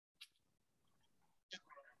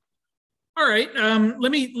All right,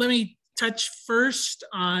 let me touch first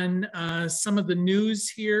on some of the news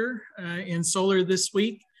here in solar this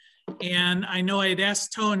week. And I know I had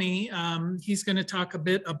asked Tony, he's going to talk a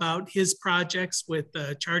bit about his projects with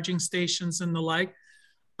charging stations and the like.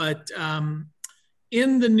 But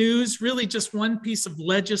in the news, really just one piece of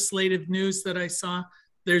legislative news that I saw.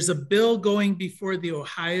 There's a bill going before the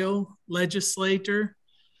Ohio legislature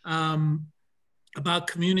about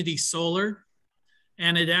community solar.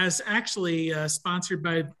 And it is actually sponsored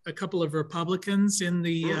by a couple of Republicans in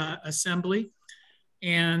the assembly.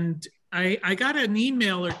 And I got an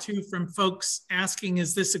email or two from folks asking,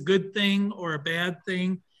 is this a good thing or a bad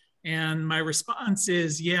thing? And my response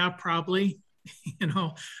is, yeah, probably.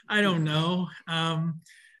 I don't know.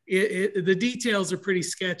 The details are pretty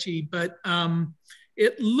sketchy, but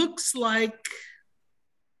it looks like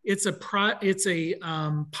it's a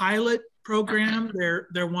pilot program.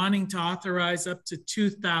 They're wanting to authorize up to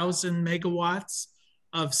 2,000 megawatts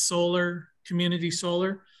of solar, community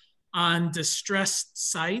solar, on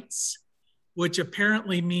distressed sites, which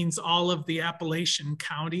apparently means all of the Appalachian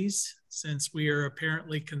counties, since we are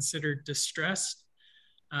apparently considered distressed,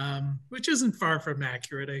 which isn't far from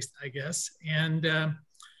accurate, I guess. And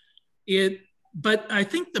but I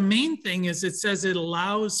think the main thing is it says it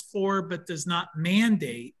allows for, but does not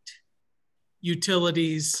mandate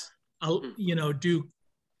utilities do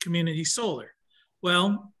community solar.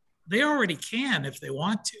 Well, they already can if they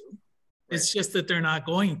want to. It's just that they're not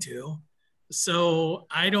going to. So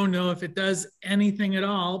I don't know if it does anything at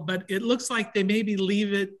all, but it looks like they maybe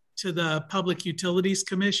leave it to the Public Utilities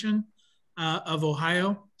Commission of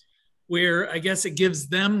Ohio, where I guess it gives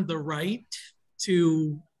them the right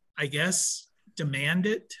to, I guess, demand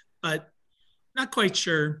it, but not quite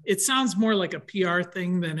sure. It sounds more like a PR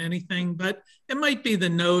thing than anything, but it might be the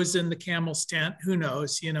nose in the camel's tent. Who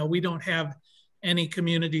knows? We don't have any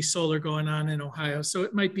community solar going on in Ohio, so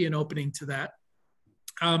it might be an opening to that.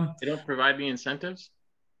 They don't provide the incentives?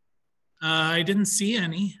 I didn't see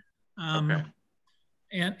any. Okay.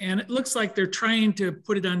 And it looks like they're trying to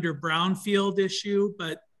put it under brownfield issue,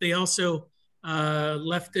 but they also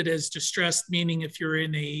left it as distressed, meaning if you're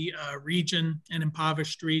in a region, an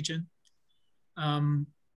impoverished region.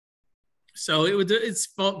 So it's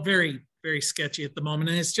very, very sketchy at the moment,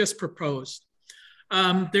 and it's just proposed.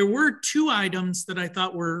 There were two items that I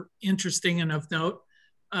thought were interesting and of note.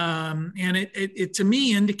 And it to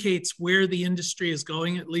me indicates where the industry is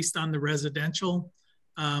going, at least on the residential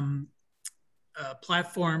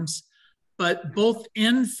platforms. But both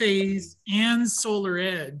Enphase and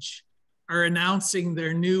SolarEdge are announcing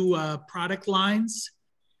their new product lines.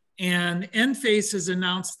 And Enphase has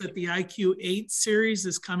announced that the IQ8 series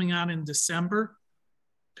is coming out in December.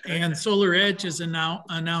 And SolarEdge is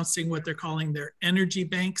announcing what they're calling their Energy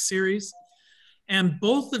Bank series. And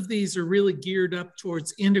both of these are really geared up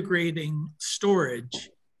towards integrating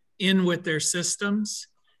storage in with their systems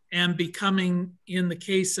and becoming, in the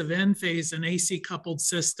case of Enphase, an AC coupled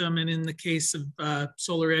system, and in the case of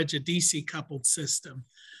SolarEdge, a DC coupled system.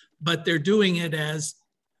 But they're doing it as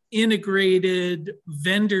integrated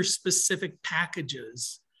vendor specific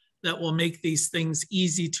packages that will make these things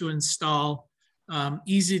easy to install,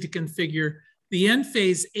 easy to configure. The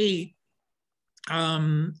Enphase 8,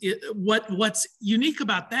 what's unique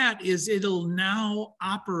about that is it'll now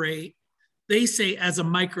operate, they say, as a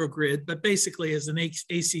microgrid, but basically as an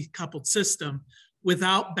AC coupled system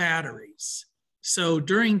without batteries. So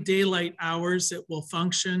during daylight hours, it will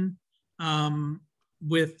function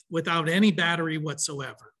without any battery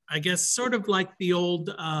whatsoever. I guess sort of like the old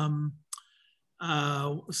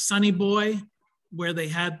Sunny Boy, where they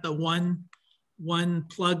had the one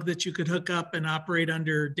plug that you could hook up and operate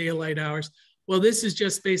under daylight hours. Well, this is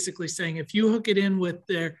just basically saying if you hook it in with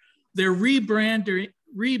their rebranding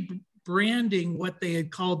what they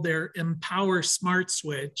had called their Empower Smart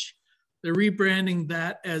Switch, they're rebranding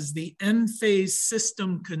that as the Enphase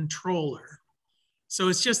System Controller. So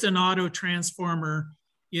it's just an auto transformer,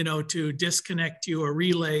 to disconnect you a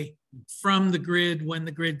relay from the grid when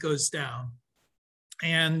the grid goes down.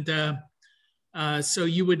 And so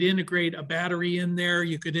you would integrate a battery in there,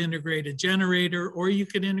 you could integrate a generator, or you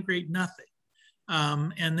could integrate nothing.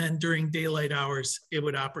 And then during daylight hours, it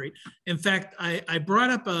would operate. In fact, I brought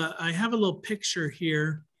up I have a little picture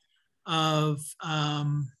here of,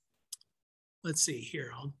 let's see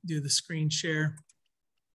here, I'll do the screen share.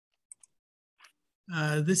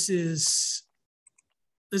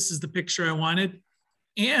 This is the picture I wanted.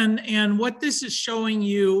 And what this is showing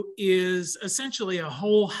you is essentially a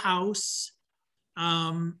whole house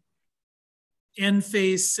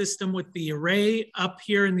Enphase system with the array up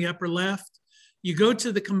here in the upper left. you go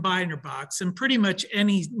to the combiner box, and pretty much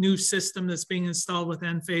any new system that's being installed with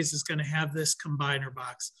Enphase is going to have this combiner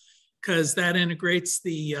box, because that integrates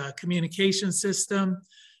the communication system,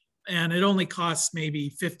 and it only costs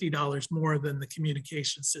maybe $50 more than the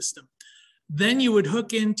communication system. Then you would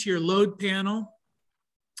hook into your load panel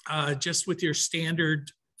just with your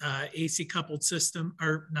standard AC coupled system,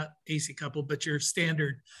 or not AC coupled, but your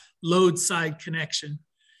standard load side connection.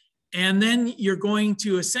 And then you're going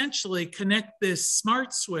to essentially connect this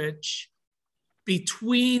smart switch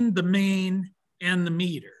between the main and the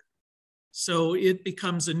meter. So it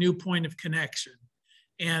becomes a new point of connection.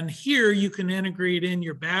 And here you can integrate in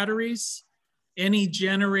your batteries, any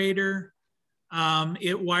generator.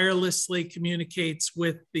 It wirelessly communicates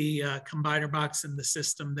with the combiner box in the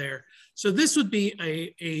system there. So this would be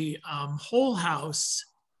a whole house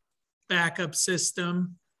backup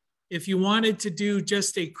system. If you wanted to do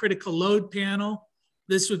just a critical load panel,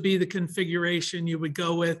 this would be the configuration you would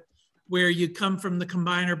go with, where you come from the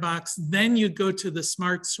combiner box, then you go to the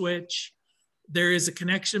smart switch. There is a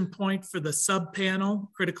connection point for the sub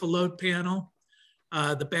panel, critical load panel,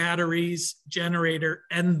 the batteries, generator,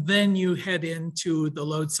 and then you head into the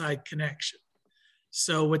load side connection.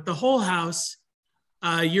 So with the whole house,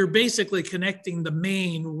 you're basically connecting the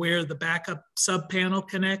main where the backup sub panel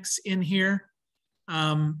connects in here.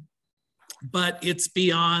 But it's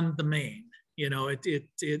beyond the main. You know, it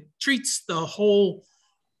treats the whole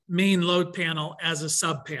main load panel as a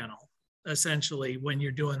sub panel, essentially, when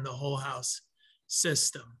you're doing the whole house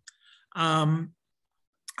system. I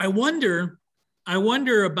wonder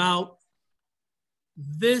about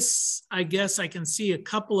this. I guess I can see a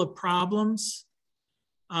couple of problems.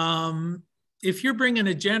 If you're bringing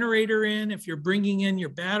a generator in, if you're bringing in your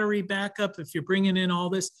battery backup, if you're bringing in all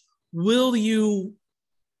this, will you,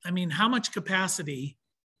 I mean, how much capacity?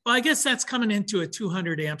 Well, I guess that's coming into a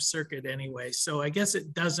 200 amp circuit anyway, so I guess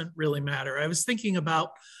it doesn't really matter. I was thinking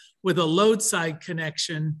about with a load side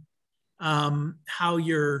connection, how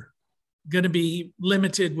you're going to be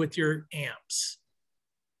limited with your amps.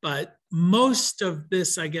 But most of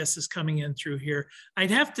this, I guess, is coming in through here. I'd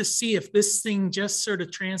have to see if this thing just sort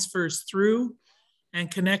of transfers through and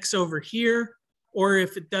connects over here, or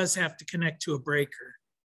if it does have to connect to a breaker.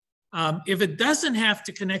 If it doesn't have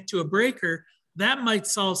to connect to a breaker, that might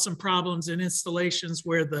solve some problems in installations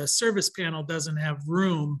where the service panel doesn't have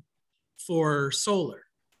room for solar.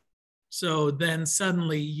 So then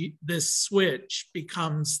suddenly this switch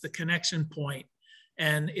becomes the connection point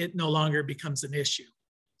and it no longer becomes an issue.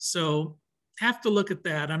 So have to look at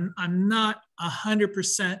that. I'm not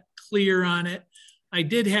 100% clear on it. I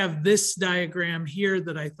did have this diagram here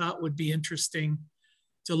that I thought would be interesting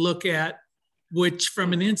to look at, which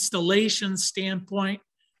from an installation standpoint,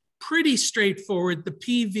 pretty straightforward. The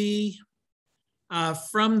PV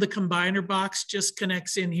from the combiner box just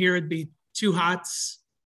connects in here. It'd be 2 hots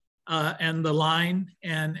and the line.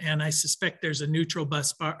 And I suspect there's a neutral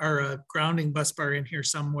bus bar or a grounding bus bar in here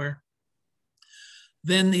somewhere.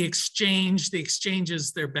 Then the exchange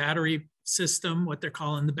is their battery system, what they're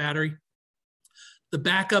calling the battery. The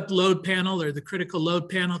backup load panel or the critical load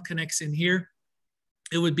panel connects in here.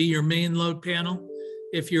 It would be your main load panel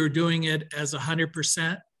if you're doing it as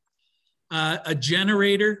 100%. A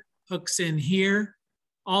generator hooks in here.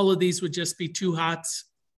 All of these would just be 2 hots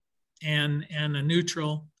and a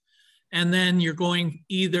neutral. And then you're going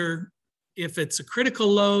either, if it's a critical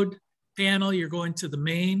load panel, you're going to the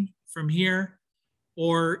main from here,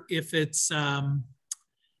 or if it's the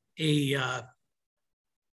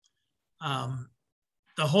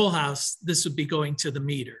whole house, this would be going to the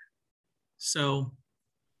meter. So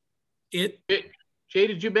Jay,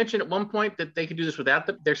 did you mention at one point that they could do this without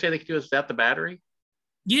they're saying they could do this without the battery?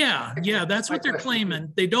 Yeah, that's what they're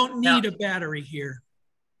claiming. They don't need a battery here.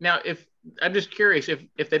 Now, if I'm just curious,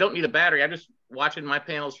 if they don't need a battery, I'm just watching my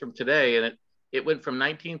panels from today, and it went from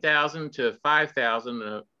 19,000 to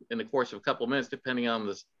 5,000 in the course of a couple of minutes, depending on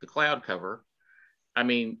the cloud cover. I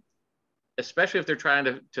mean, especially if they're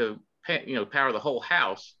trying to power the whole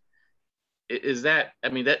house, is that, I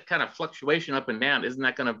mean, that kind of fluctuation up and down, isn't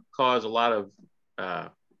that going to cause a lot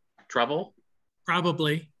of trouble?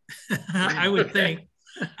 Probably. I would think.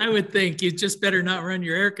 I would think you just better not run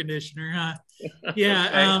your air conditioner, huh?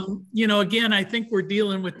 Yeah. Okay. Again, I think we're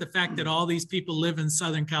dealing with the fact that all these people live in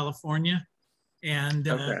Southern California, and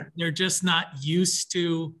they're just not used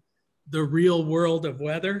to the real world of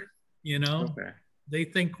weather. They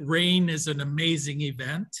think rain is an amazing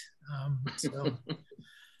event.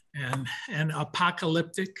 And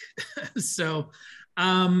apocalyptic. So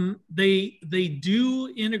they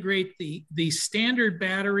do integrate the standard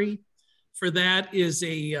battery for that is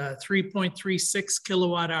a 3.36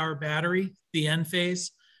 kilowatt hour battery, the Enphase.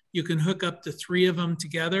 You can hook up to 3 of them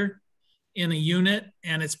together in a unit,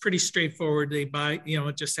 and it's pretty straightforward. They buy,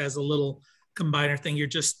 it just has a little combiner thing. You're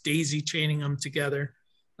just daisy chaining them together.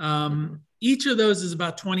 Each of those is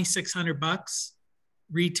about $2,600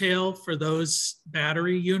 retail for those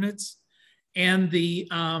battery units. And the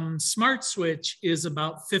smart switch is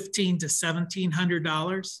about $1,500 to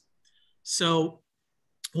 $1,700. So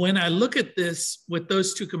when I look at this with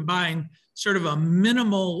those two combined, sort of a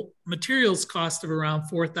minimal materials cost of around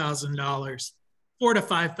 $4,000, $4,000 to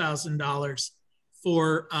 $5,000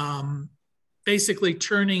 for basically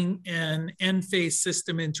turning an Enphase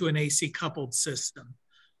system into an AC coupled system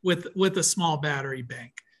with a small battery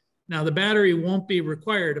bank. Now the battery won't be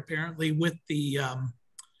required apparently with the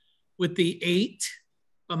 8,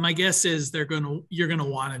 but my guess is you're gonna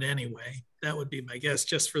want it anyway. That would be my guess,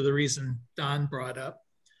 just for the reason Don brought up.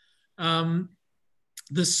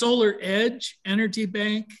 The SolarEdge Energy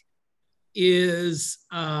Bank is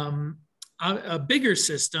a bigger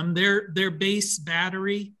system. Their base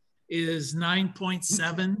battery is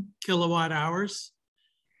 9.7 kilowatt hours,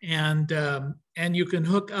 and you can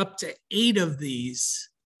hook up to 8 of these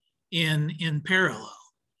in parallel,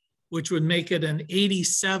 which would make it an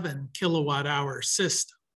 87 kilowatt hour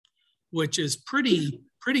system, which is pretty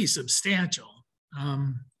substantial.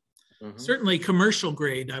 Certainly commercial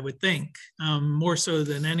grade, I would think, more so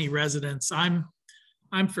than any residence I'm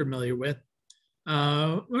familiar with.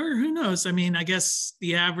 Or who knows? I mean, I guess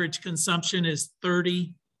the average consumption is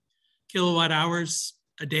 30 kilowatt hours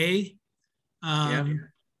a day.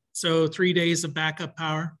 So 3 days of backup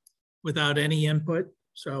power without any input.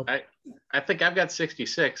 So I think I've got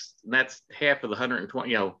 66, and that's half of the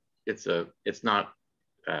 120. It's not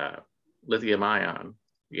lithium ion.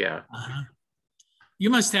 Yeah. You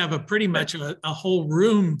must have a pretty much a whole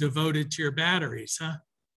room devoted to your batteries, huh?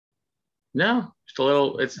 No, just a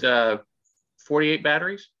little. It's 48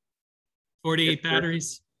 batteries. 48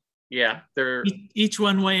 batteries. Yeah, they're each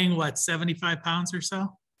one weighing what, 75 pounds or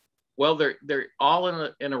so? Well, they're all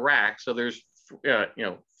in a rack. So there's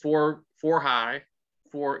four high,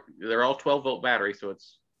 4. They're all 12-volt batteries. So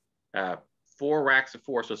it's 4 racks of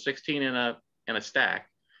 4, so 16 in a stack,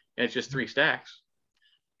 and it's just 3 stacks.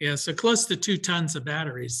 Yeah, so close to 2 tons of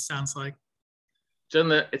batteries, sounds like.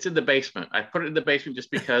 It's in the basement. I put it in the basement just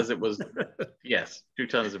because it was, yes, 2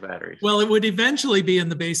 tons of batteries. Well, it would eventually be in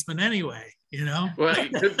the basement anyway, Well,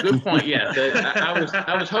 good point. Yeah,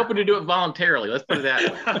 I was hoping to do it voluntarily. Let's put it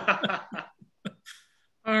that way.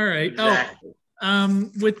 All right. Exactly.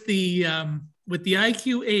 With the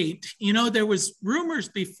IQ8, there was rumors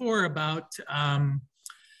before about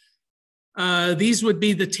these would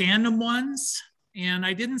be the tandem ones. And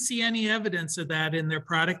I didn't see any evidence of that in their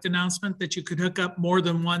product announcement, that you could hook up more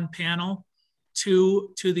than one panel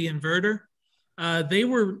to the inverter. They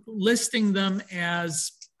were listing them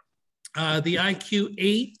as the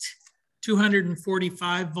IQ8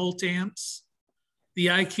 245 volt amps, the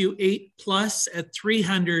IQ8 Plus at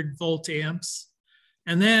 300 volt amps,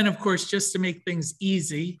 and then, of course, just to make things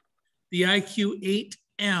easy, the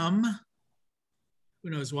IQ8M, who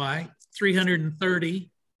knows why,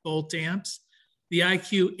 330 volt amps, the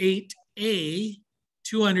IQ8A,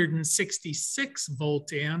 266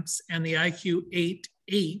 volt amps, and the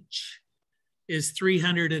IQ8H is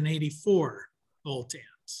 384 volt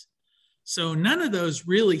amps. So none of those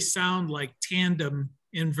really sound like tandem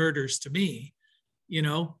inverters to me.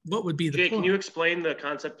 What would be the point? Can you explain the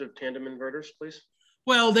concept of tandem inverters, please?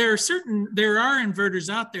 Well, there are inverters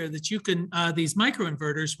out there that you can, these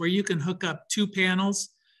microinverters, where you can hook up 2 panels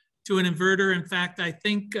to an inverter. In fact, I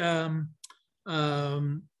think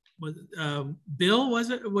Bill,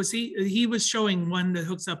 he was showing one that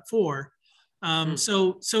hooks up 4.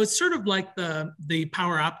 So it's sort of like the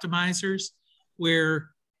power optimizers, where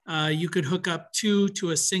you could hook up 2 to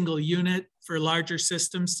a single unit for larger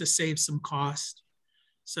systems to save some cost.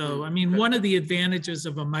 So, I mean, one of the advantages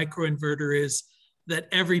of a microinverter is that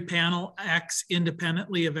every panel acts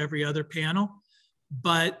independently of every other panel,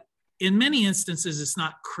 but in many instances, it's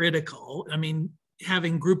not critical. I mean,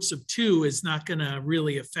 having groups of 2 is not going to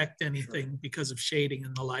really affect anything because of shading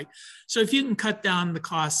and the like. So if you can cut down the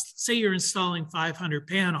cost, say you're installing 500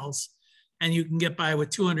 panels and you can get by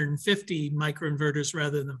with 250 microinverters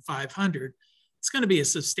rather than 500, it's going to be a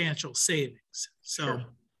substantial savings. So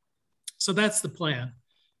that's the plan.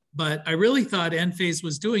 But I really thought Enphase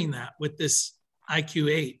was doing that with this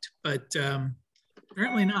IQ8, but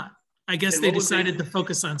apparently not. I guess they decided to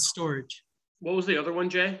focus on storage. What was the other one,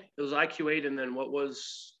 Jay? It was IQ8, and then what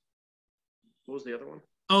was the other one?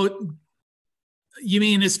 Oh, you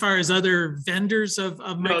mean as far as other vendors of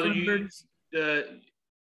microinverters?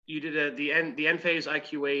 you did the Enphase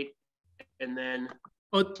IQ8, and then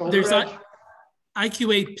there's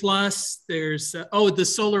IQ8 Plus. There's the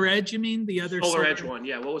SolarEdge. You mean the other SolarEdge one?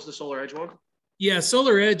 Yeah. What was the SolarEdge one? Yeah,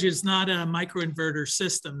 SolarEdge is not a microinverter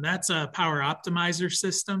system. That's a power optimizer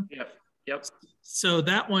system. Yep. So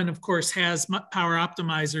that one, of course, has power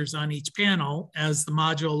optimizers on each panel as the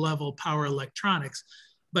module level power electronics,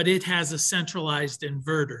 but it has a centralized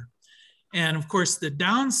inverter. And of course, the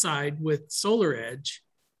downside with SolarEdge,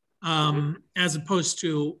 as opposed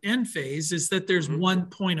to Enphase, is that there's one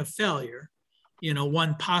point of failure,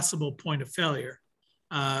 one possible point of failure,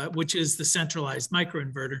 which is the centralized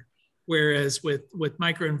microinverter. Whereas with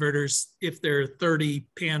microinverters, if there are 30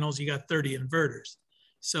 panels, you got 30 inverters.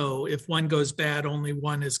 So if one goes bad, only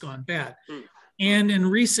one has gone bad. And in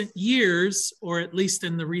recent years, or at least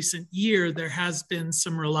in the recent year, there has been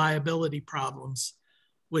some reliability problems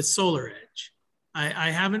with SolarEdge.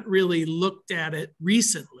 I haven't really looked at it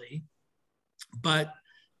recently, but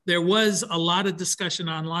there was a lot of discussion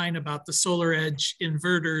online about the SolarEdge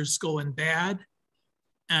inverters going bad,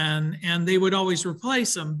 and they would always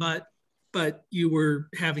replace them, but you were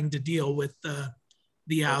having to deal with the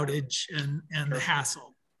outage and the hassle.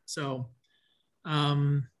 So,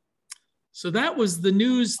 so that was the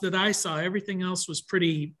news that I saw. Everything else was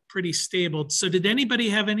pretty stable. So did anybody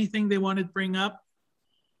have anything they wanted to bring up?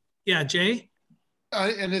 Yeah, Jay?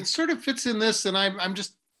 And it sort of fits in this, and I'm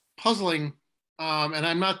just puzzling, and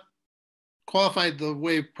I'm not qualified the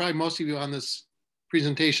way probably most of you on this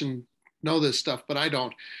presentation know this stuff, but I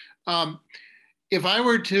don't. If I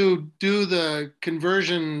were to do the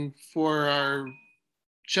conversion for our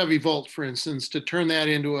Chevy Volt, for instance, to turn that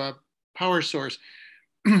into a power source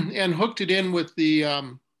and hooked it in with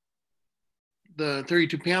the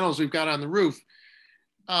 32 panels we've got on the roof,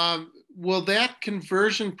 will that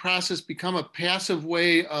conversion process become a passive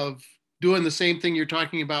way of doing the same thing you're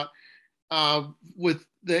talking about with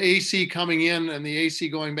the AC coming in and the AC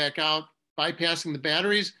going back out, bypassing the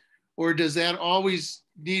batteries? Or does that always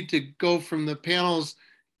need to go from the panels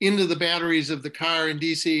into the batteries of the car in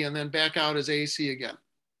DC and then back out as AC again?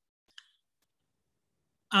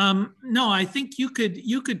 No, I think you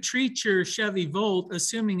could treat your Chevy Volt,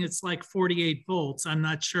 assuming it's like 48 volts. I'm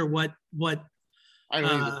not sure what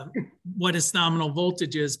its nominal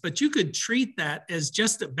voltage is, but you could treat that as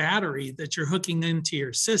just a battery that you're hooking into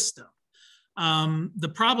your system.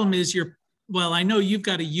 The problem is I know you've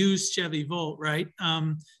got a used Chevy Volt, right?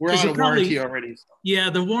 We're out of warranty already. So. Yeah,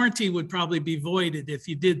 the warranty would probably be voided if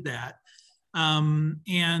you did that.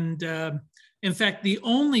 In fact, the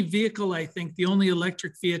only vehicle, I think, the only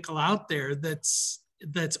electric vehicle out there that's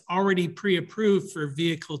already pre-approved for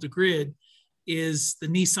vehicle to grid is the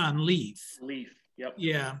Nissan Leaf. Yep.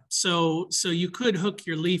 Yeah, so you could hook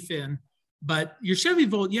your Leaf in, but your Chevy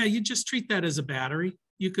Volt, yeah, you just treat that as a battery.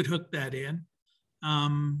 You could hook that in.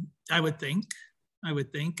 I would think. I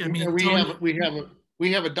mean,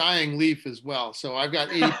 we have a dying Leaf as well, so I've got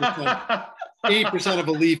 80%. 80% of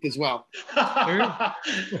a Leaf as well.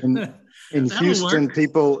 In Houston,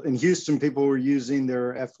 people were using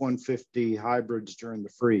their F-150 hybrids during the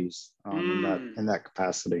freeze in that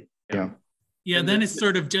capacity. Yeah. Then it's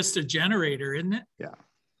sort of just a generator, isn't it?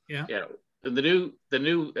 Yeah. The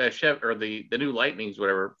new Chevy or the new Lightnings,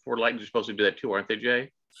 whatever, Ford Lightnings are supposed to do that too, aren't they,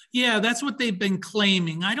 Jay? Yeah, that's what they've been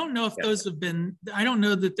claiming. I don't know if those have been. I don't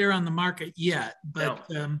know that they're on the market yet, but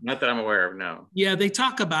not that I'm aware of. No. Yeah, they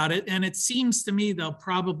talk about it, and it seems to me they'll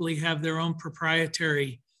probably have their own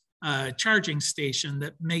proprietary charging station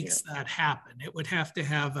that makes that happen. It would have to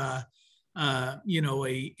have a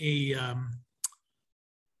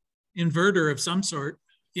inverter of some sort,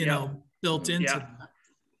 built into that.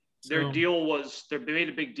 Their deal was they made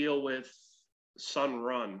a big deal with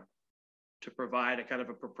Sunrun to provide a kind of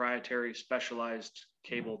a proprietary specialized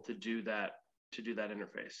cable to do that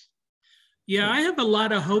interface. Yeah, I have a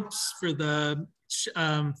lot of hopes for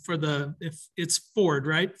if it's Ford,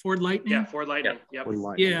 right? Ford Lightning? Yeah, Ford Lightning. Yeah.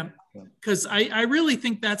 Yep. Yeah, because I really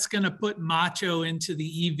think that's going to put macho into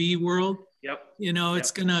the EV world. Yep.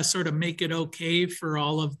 It's going to sort of make it okay for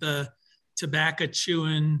all of the tobacco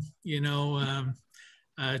chewing,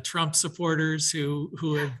 Trump supporters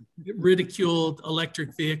who have ridiculed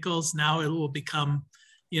electric vehicles. Now it will become,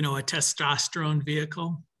 a testosterone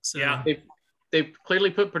vehicle. So yeah, they've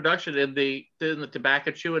clearly put production in the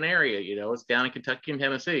tobacco chewing area. It's down in Kentucky and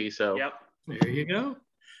Tennessee. So there you go.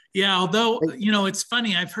 Yeah, although it's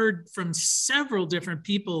funny. I've heard from several different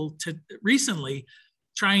people recently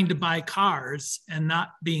trying to buy cars and not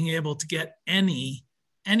being able to get anywhere.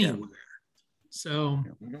 So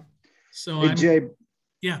hey, Jay.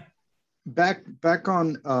 Yeah. Back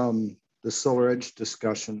on the SolarEdge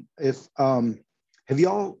discussion. If have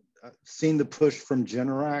y'all seen the push from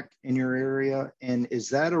Generac in your area, and is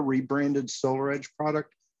that a rebranded SolarEdge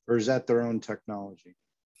product, or is that their own technology?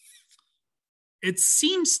 It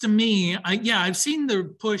seems to me, yeah, I've seen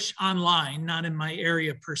the push online, not in my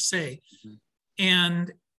area per se,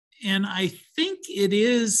 and I think it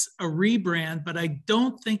is a rebrand, but I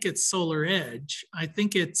don't think it's SolarEdge. I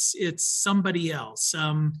think it's somebody else.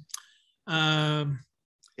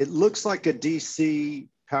 It looks like a DC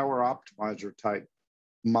power optimizer type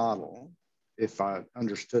model, if I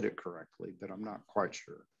understood it correctly, but I'm not quite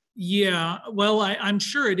sure. Yeah, well, I'm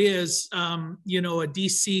sure it is, you know, a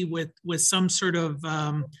DC with some sort of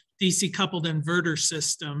DC coupled inverter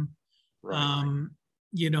system. Right.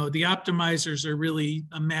 You know, the optimizers are really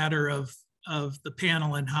a matter of the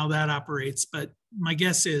panel and how that operates. But my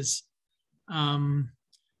guess is,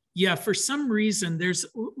 yeah, for some reason, there's,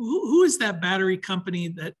 who is that battery company,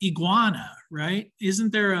 that Iguana, right?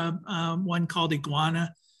 Isn't there a one called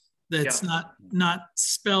Iguana that's not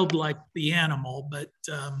spelled like the animal, but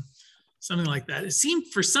something like that? It seemed,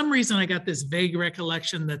 for some reason, I got this vague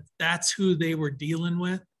recollection that that's who they were dealing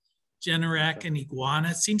with, Generac and Iguana.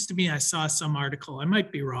 It seems to me I saw some article. I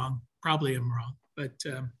might be wrong. Probably I'm wrong, but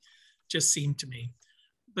just seemed to me.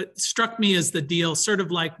 But struck me as the deal, sort of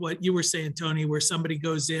like what you were saying, Tony, where somebody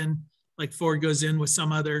goes in, like Ford goes in with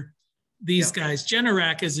some other, these guys.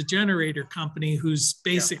 Generac is a generator company who's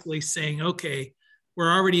basically saying, okay,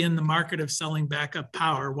 we're already in the market of selling backup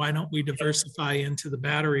power. Why don't we diversify into the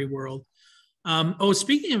battery world? Oh,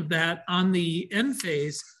 speaking of that, on the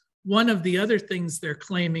Enphase, one of the other things they're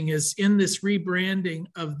claiming is in this rebranding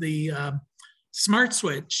of the smart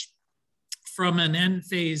switch from an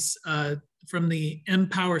Enphase, from the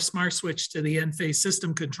Empower smart switch to the Enphase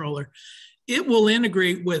system controller, it will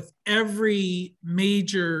integrate with every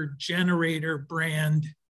major generator brand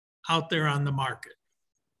out there on the market.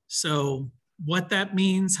 So what that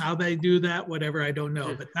means, how they do that, whatever, I don't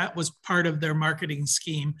know. But that was part of their marketing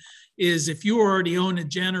scheme, is if you already own a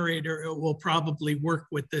generator, it will probably work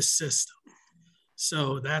with this system.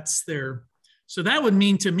 So that's their, so that would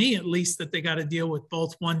mean to me at least that they got to deal with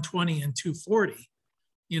both 120 and 240,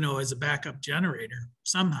 you know, as a backup generator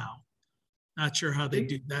somehow. Not sure how they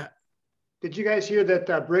do that. Did you guys hear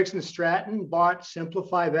that Briggs & Stratton bought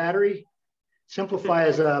Simplify Battery? Simplify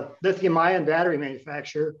is a lithium-ion battery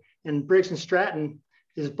manufacturer, and Briggs & Stratton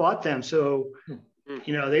has bought them. So,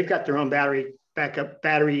 you know, they've got their own generators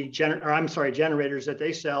that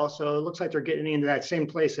they sell. So it looks like they're getting into that same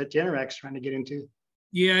place that Generac's trying to get into.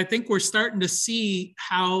 Yeah, I think we're starting to see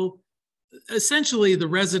how essentially the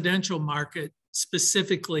residential market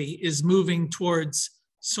specifically is moving towards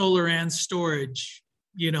solar and storage,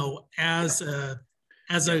 you know, as a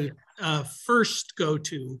first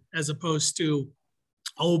go-to, as opposed to,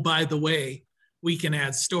 oh, by the way, we can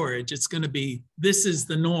add storage. It's going to be, this is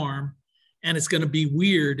the norm, and it's going to be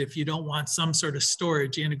weird if you don't want some sort of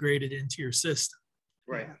storage integrated into your system.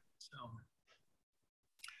 Right. So,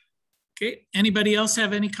 okay. Anybody else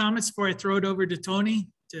have any comments before I throw it over to Tony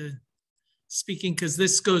to speaking, because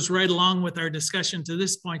this goes right along with our discussion to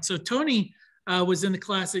this point. So Tony was in the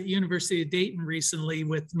class at University of Dayton recently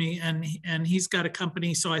with me, and he's got a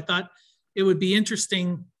company. So I thought it would be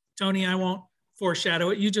interesting. Tony, I won't foreshadow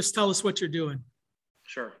it. You just tell us what you're doing.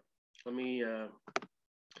 Sure. Let me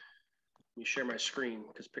share my screen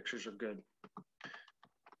because pictures are good.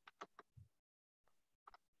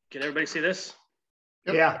 Can everybody see this?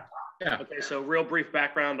 Yep. Yeah. Okay, so real brief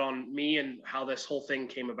background on me and how this whole thing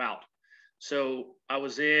came about. So I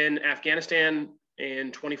was in Afghanistan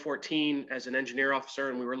in 2014 as an engineer officer,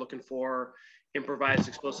 and we were looking for improvised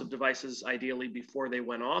explosive devices, ideally before they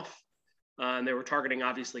went off. And they were targeting,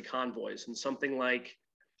 obviously, convoys. And something like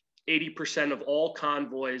 80% of all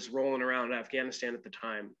convoys rolling around Afghanistan at the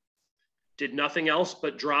time did nothing else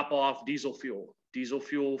but drop off diesel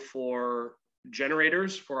fuel for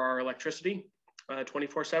generators for our electricity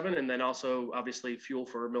 24/7, and then also obviously fuel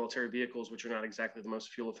for military vehicles, which are not exactly the most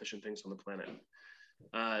fuel efficient things on the planet.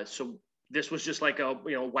 So this was just like a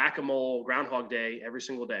whack-a-mole Groundhog Day every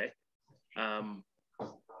single day.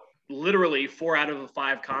 Literally 4 out of the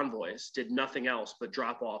 5 convoys did nothing else but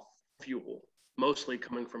drop off fuel, mostly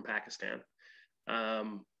coming from Pakistan,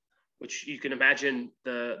 which you can imagine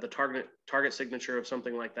the target signature of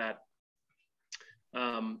something like that.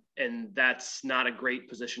 And that's not a great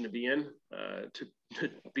position to be in, to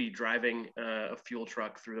be driving a fuel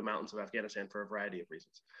truck through the mountains of Afghanistan for a variety of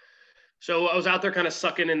reasons. So I was out there kind of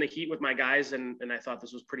sucking in the heat with my guys, and I thought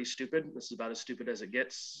this was pretty stupid. This is about as stupid as it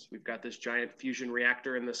gets. We've got this giant fusion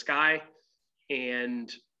reactor in the sky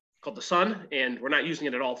and called the sun, and we're not using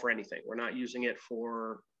it at all for anything. We're not using it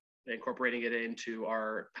for incorporating it into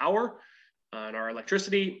our power and our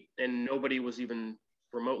electricity, and nobody was even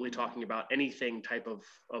remotely talking about anything type of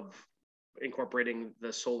incorporating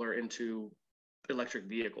the solar into electric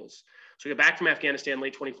vehicles. So I got back from Afghanistan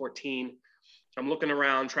late 2014. I'm looking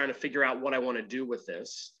around trying to figure out what I want to do with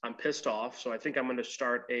this. I'm pissed off. So I think I'm going to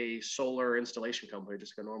start a solar installation company,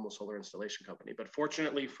 just a normal solar installation company. But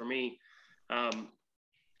fortunately for me,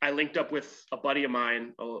 I linked up with a buddy of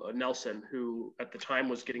mine, Nelson, who at the time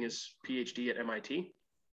was getting his PhD at MIT.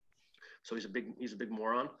 So he's a big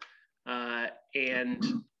moron.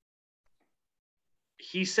 And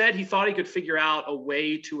he said he thought he could figure out a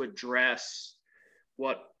way to address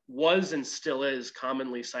what was and still is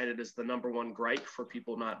commonly cited as the #1 gripe for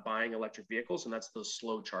people not buying electric vehicles, and that's the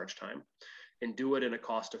slow charge time, and do it in a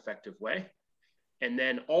cost-effective way. And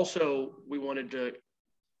then also we wanted to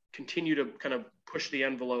continue to kind of push the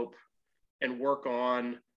envelope and work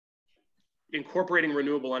on incorporating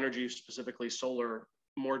renewable energy, specifically solar,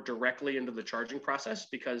 more directly into the charging process,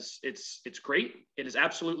 because it's great. It is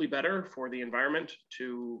absolutely better for the environment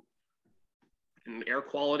and air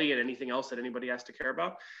quality and anything else that anybody has to care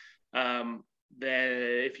about.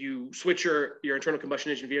 If you switch your internal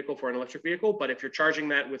combustion engine vehicle for an electric vehicle, but if you're charging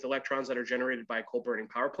that with electrons that are generated by a coal burning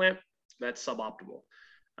power plant, that's suboptimal.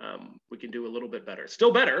 We can do a little bit better.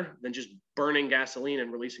 Still better than just burning gasoline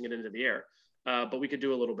and releasing it into the air, but we could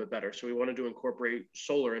do a little bit better. So we wanted to incorporate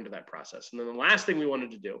solar into that process. And then the last thing we wanted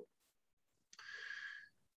to do,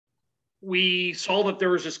 we saw that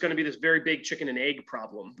there was just going to be this very big chicken and egg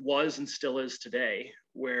problem, was and still is today,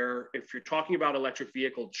 where if you're talking about electric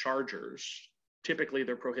vehicle chargers, typically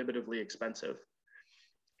they're prohibitively expensive.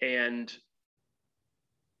 And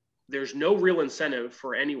there's no real incentive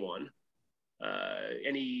for anyone,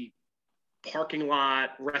 any parking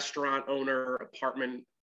lot, restaurant owner, apartment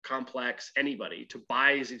complex, anybody, to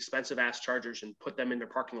buy these expensive ass chargers and put them in their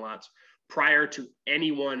parking lots prior to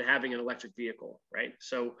anyone having an electric vehicle, right?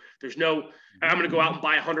 So there's no, I'm going to go out and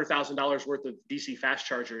buy $100,000 worth of DC fast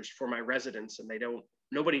chargers for my residents, and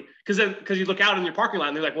nobody, because you look out in your parking lot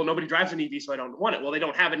and they're like, well, nobody drives an EV, so I don't want it. Well, they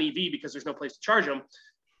don't have an EV because there's no place to charge them,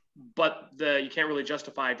 but you can't really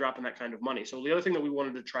justify dropping that kind of money. So the other thing that we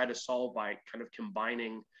wanted to try to solve by kind of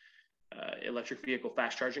combining electric vehicle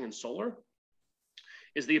fast charging and solar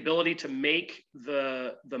is the ability to make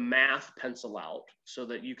the math pencil out so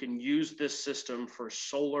that you can use this system for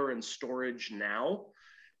solar and storage now,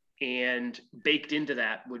 and baked into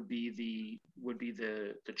that would be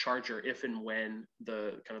the charger if and when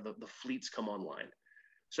the fleets come online.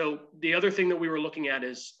 So the other thing that we were looking at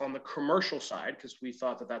is on the commercial side, because we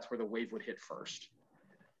thought that that's where the wave would hit first.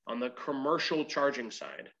 On the commercial charging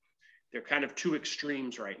side, they're kind of two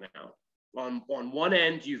extremes right now. On one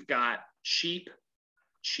end, you've got cheap,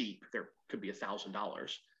 there could be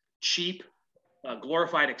 $1,000, cheap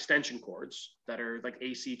glorified extension cords that are like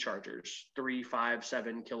AC chargers, 3, 5,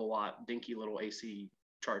 7 kilowatt dinky little AC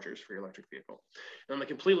chargers for your electric vehicle. And on the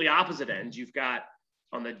completely opposite end, you've got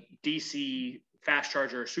on the DC fast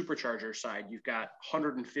charger or supercharger side, you've got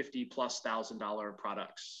 $150,000+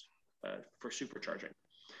 products for supercharging.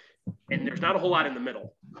 And there's not a whole lot in the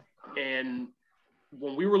middle. And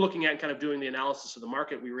when we were looking at kind of doing the analysis of the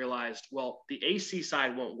market, we realized, well, the AC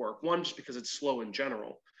side won't work. One, just because it's slow in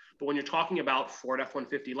general. But when you're talking about Ford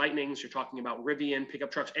F-150 Lightnings, you're talking about Rivian pickup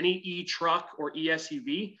trucks, any e-truck or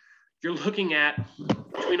e-SUV, you're looking at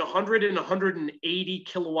between 100 and 180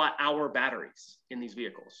 kilowatt hour batteries in these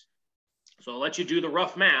vehicles. So I'll let you do the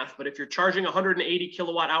rough math, but if you're charging 180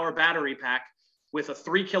 kilowatt hour battery pack with a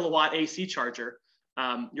 3 kilowatt AC charger,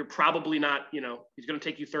 you're probably not, it's going to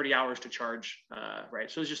take you 30 hours to charge, right?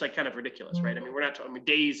 So it's just like kind of ridiculous, right? I mean, we're not talking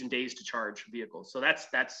days and days to charge vehicles. So that's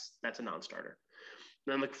a non-starter.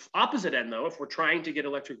 And then the opposite end, though, if we're trying to get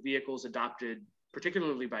electric vehicles adopted,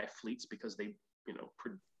 particularly by fleets, because they,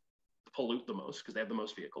 pollute the most because they have the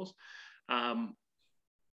most vehicles,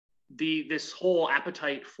 this whole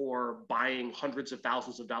appetite for buying hundreds of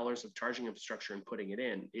thousands of dollars of charging infrastructure and putting it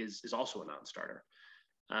in is also a non-starter.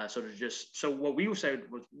 So what we said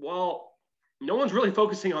was, well, no one's really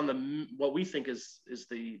focusing on what we think is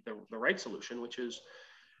the right solution, which is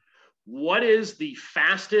what is the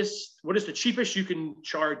cheapest you can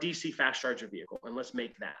charge DC fast charger vehicle, and let's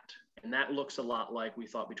make that. And that looks a lot like we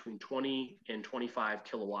thought between 20 and 25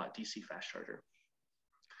 kilowatt DC fast charger.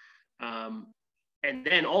 And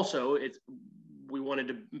then also we wanted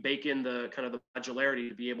to bake in the kind of the modularity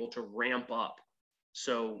to be able to ramp up.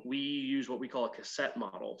 So we use what we call a cassette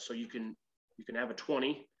model. So you can have a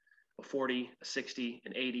 20, a 40, a 60,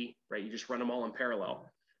 an 80, right? You just run them all in parallel.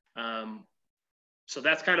 So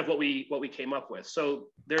that's kind of what we came up with. So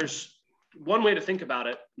there's one way to think about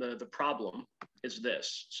it, the problem is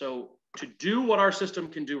this. So to do what our system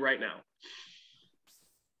can do right now,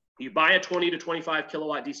 you buy a 20 to 25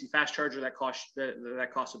 kilowatt DC fast charger that costs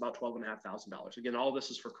about $12,500. Again, all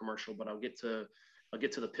this is for commercial, but I'll get to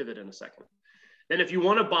the pivot in a second. Then if you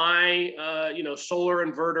want to buy, solar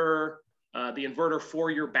inverter, the inverter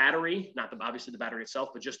for your battery, not obviously the battery itself,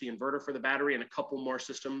 but just the inverter for the battery and a couple more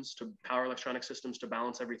systems to power electronic systems to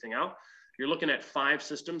balance everything out, you're looking at 5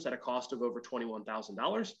 systems at a cost of over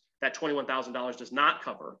 $21,000. That $21,000 does not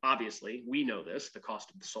cover, obviously, we know this, the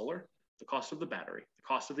cost of the solar, the cost of the battery, the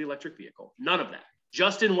cost of the electric vehicle, none of that.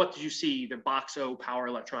 Just in what you see, the Boxo power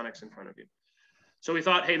electronics in front of you. So we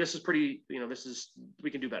thought, hey, this is pretty,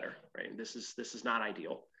 we can do better, right? This is not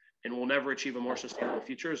ideal. And we'll never achieve a more sustainable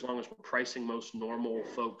future as long as we're pricing most normal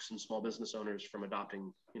folks and small business owners from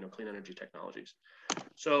adopting, clean energy technologies.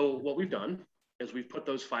 So what we've done is we've put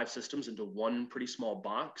those 5 systems into one pretty small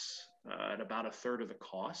box at about 1/3 of the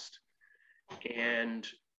cost. And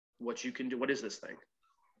what you can do, what is this thing?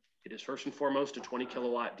 It is first and foremost a 20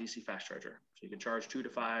 kilowatt DC fast charger. So you can charge 2 to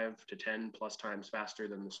 5 to 10 plus times faster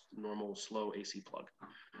than the normal slow AC plug.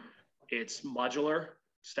 It's modular,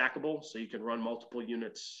 stackable, so you can run multiple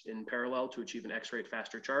units in parallel to achieve an X rate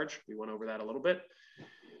faster charge. We went over that a little bit.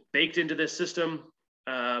 Baked into this system,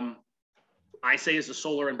 I say is a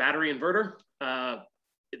solar and battery inverter.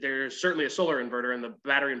 There's certainly a solar inverter, and the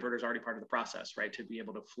battery inverter is already part of the process, right? To be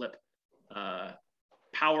able to flip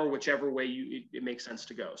power whichever way it makes sense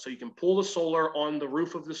to go. So you can pull the solar on the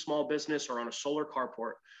roof of the small business or on a solar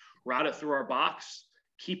carport, route it through our box,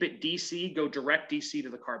 keep it DC, go direct DC to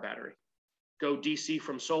the car battery. Go DC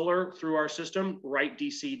from solar through our system, right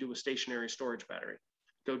DC to a stationary storage battery.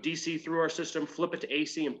 Go DC through our system, flip it to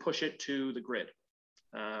AC and push it to the grid.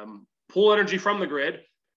 Pull energy from the grid,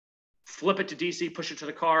 flip it to DC, push it to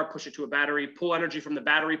the car, push it to a battery, pull energy from the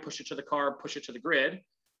battery, push it to the car, push it to the grid.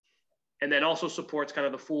 And then also supports kind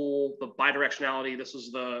of the bidirectionality. This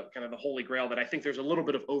is the kind of the holy grail that I think there's a little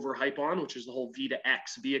bit of overhype on, which is the whole V to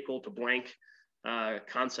X, vehicle to blank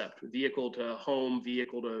concept, vehicle to home,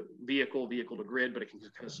 vehicle to vehicle, vehicle to grid, but it can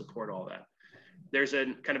kind of support all that. There's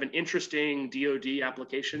a kind of an interesting DoD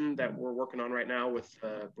application that we're working on right now with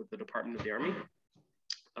the Department of the Army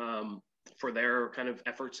for their kind of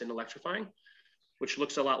efforts in electrifying, which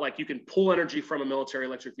looks a lot like you can pull energy from a military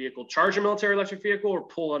electric vehicle, charge a military electric vehicle, or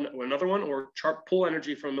pull another one, or pull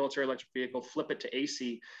energy from a military electric vehicle, flip it to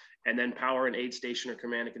AC, and then power an aid station or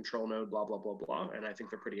command and control node, blah, blah, blah, blah. And I think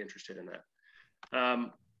they're pretty interested in that.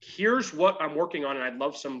 Here's what I'm working on, and I'd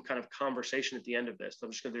love some kind of conversation at the end of this.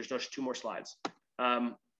 There's just 2 more slides.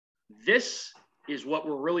 This is what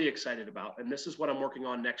we're really excited about, and this is what I'm working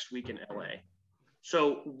on next week in LA.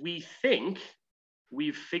 So we think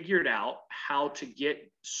we've figured out how to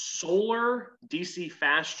get solar DC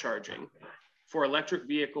fast charging for electric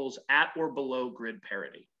vehicles at or below grid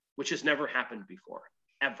parity, which has never happened before,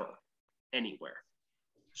 ever, anywhere.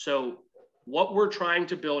 So what we're trying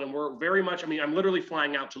to build, and we're very much, I'm literally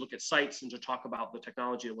flying out to look at sites and to talk about the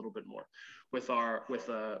technology a little bit more with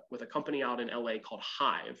a company out in LA called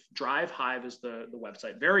Hive. Hive is the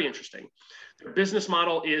website. Very interesting. Their business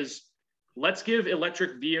model is, let's give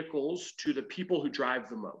electric vehicles to the people who drive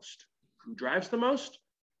the most. Who drives the most?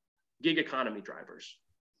 Gig economy drivers.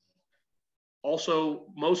 Also,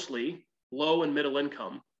 mostly low and middle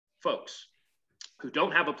income folks who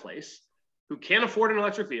don't have a place, who can't afford an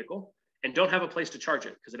electric vehicle, and don't have a place to charge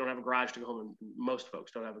it because they don't have a garage to go home. And most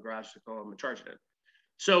folks don't have a garage to go home and charge it in.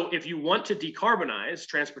 So if you want to decarbonize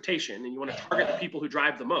transportation and you want to target the people who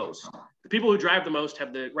drive the most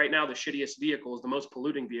have right now the shittiest vehicles, the most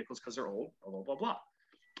polluting vehicles because they're old, blah, blah, blah, blah.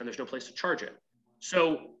 And there's no place to charge it.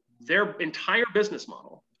 So their entire business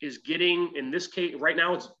model is getting, in this case, right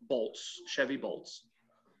now it's Bolts, Chevy Bolts,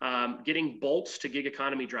 getting Bolts to gig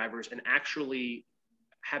economy drivers and actually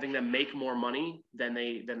having them make more money than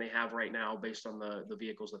they have right now based on the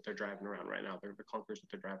vehicles that they're driving around right now. They're the clunkers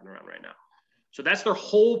that they're driving around right now. So that's their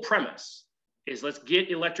whole premise, is let's get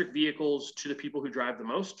electric vehicles to the people who drive the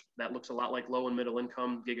most. That looks a lot like low and middle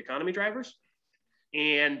income gig economy drivers.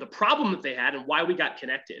 And the problem that they had and why we got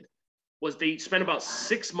connected was they spent about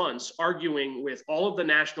 6 months arguing with all of the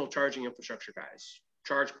national charging infrastructure guys,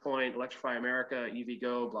 ChargePoint, Electrify America,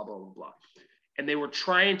 EVgo, blah, blah, blah, blah. And they were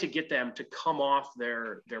trying to get them to come off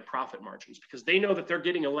their profit margins because they know that they're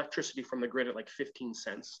getting electricity from the grid at like 15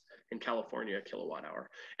 cents in California a kilowatt hour.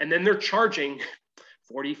 And then they're charging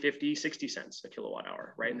 40, 50, 60 cents a kilowatt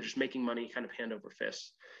hour, right? And they're just making money kind of hand over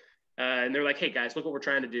fist. And they're like, hey guys, look what we're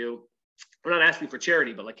trying to do. We're not asking for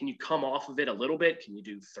charity, but like, can you come off of it a little bit? Can you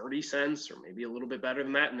do 30 cents or maybe a little bit better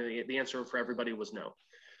than that? And the answer for everybody was no.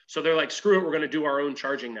 So they're like, screw it, we're going to do our own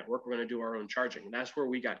charging network. We're going to do our own charging. And that's where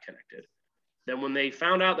we got connected. Then when they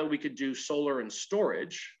found out that we could do solar and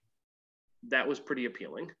storage, that was pretty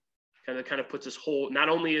appealing. Kind of puts this whole, not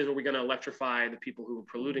only are we going to electrify the people who are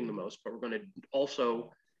polluting the most, but we're going to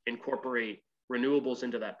also incorporate renewables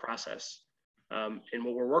into that process. And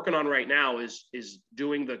what we're working on right now is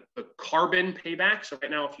doing the carbon payback. So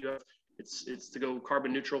right now, if you have, it's to go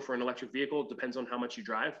carbon neutral for an electric vehicle. It depends on how much you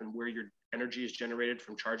drive and where your energy is generated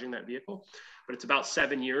from charging that vehicle. But it's about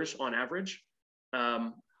 7 years on average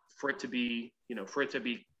for it to be,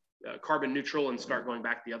 carbon neutral and start going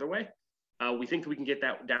back the other way. We think we can get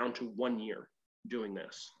that down to 1 year doing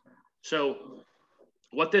this. So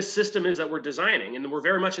what this system is that we're designing, and we're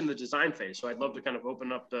very much in the design phase, so I'd love to kind of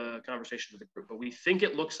open up the conversation with the group, but we think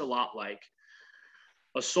it looks a lot like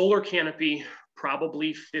a solar canopy,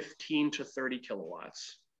 probably 15 to 30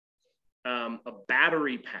 kilowatts, a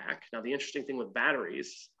battery pack. Now, the interesting thing with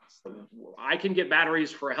batteries, I can get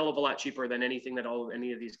batteries for a hell of a lot cheaper than anything that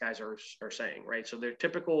any of these guys are saying, right? So their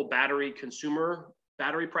typical battery consumer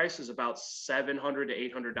battery price is about $700 to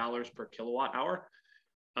 $800 per kilowatt hour.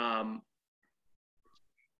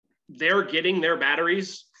 They're getting their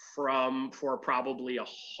batteries for probably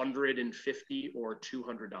 $150 or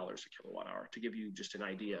 $200 a kilowatt hour, to give you just an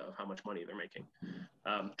idea of how much money they're making,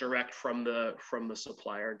 direct from the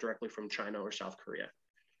supplier, directly from China or South Korea.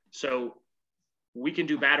 So we can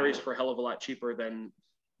do batteries for a hell of a lot cheaper than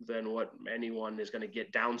what anyone is going to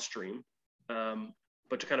get downstream.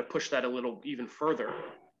 But to kind of push that a little even further,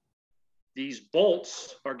 these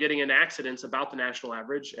bolts are getting in accidents about the national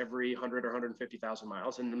average every 100 or 150,000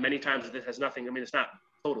 miles. And many times this has nothing, I mean, it's not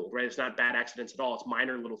total, right? It's not bad accidents at all. It's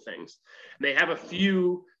minor little things. And they have a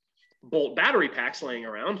few bolt battery packs laying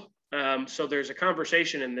around. So there's a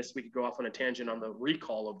conversation in this, we could go off on a tangent on the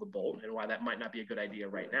recall of the bolt and why that might not be a good idea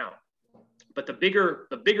right now. But the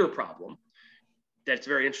bigger problem that's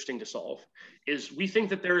very interesting to solve is we think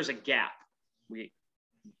that there is a gap.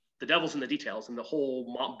 The devil's in the details, and the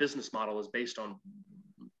whole business model is based on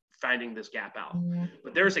finding this gap out.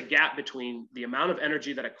 But there's a gap between the amount of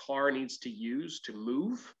energy that a car needs to use to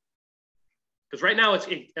move. Because right now,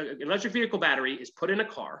 an electric vehicle battery is put in a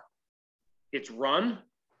car, it's run,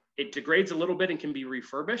 it degrades a little bit and can be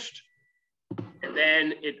refurbished. And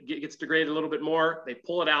then it gets degraded a little bit more. They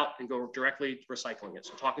pull it out and go directly recycling it.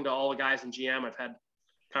 So talking to all the guys in GM, I've had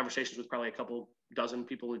conversations with probably a couple dozen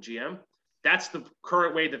people at GM. That's the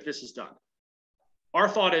current way that this is done. Our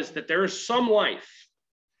thought is that there is some life.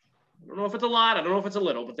 I don't know if it's a lot, I don't know if it's a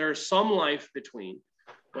little, but there is some life between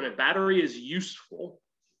when a battery is useful,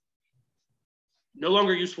 no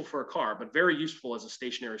longer useful for a car, but very useful as a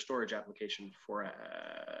stationary storage application for a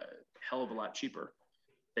hell of a lot cheaper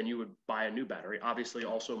than you would buy a new battery. Obviously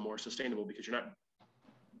also more sustainable because you're not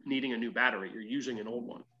needing a new battery, you're using an old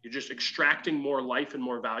one. You're just extracting more life and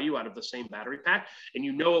more value out of the same battery pack. And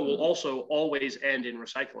you know it will also always end in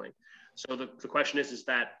recycling. So the question is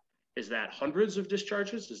that hundreds of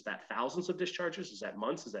discharges? Is that thousands of discharges? Is that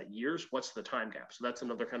months? Is that years? What's the time gap? So that's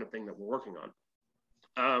another kind of thing that we're working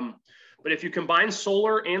on. But if you combine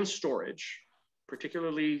solar and storage,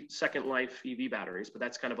 particularly second life EV batteries, but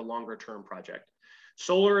that's kind of a longer term project.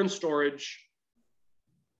 Solar and storage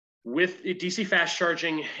with DC fast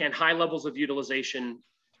charging and high levels of utilization,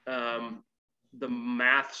 the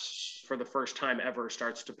maths for the first time ever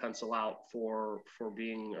starts to pencil out for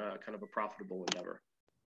being kind of a profitable endeavor.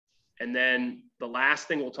 And then the last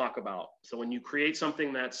thing we'll talk about. So when you create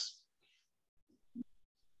something that's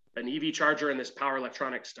an EV charger and this power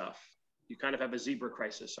electronic stuff, you kind of have a zebra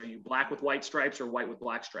crisis. Are you black with white stripes or white with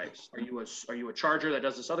black stripes? Are you a charger that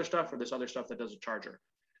does this other stuff or this other stuff that does a charger?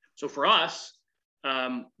 So for us,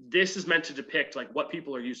 this is meant to depict like what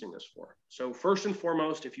people are using this for. So first and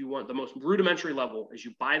foremost, if you want the most rudimentary level, is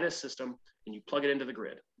you buy this system and you plug it into the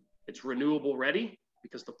grid. It's renewable ready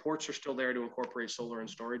because the ports are still there to incorporate solar and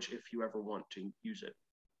storage if you ever want to use it.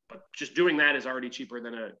 But just doing that is already cheaper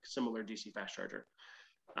than a similar DC fast charger.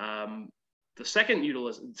 The second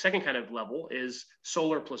kind of level is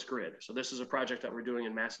solar plus grid. So this is a project that we're doing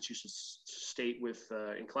in Massachusetts State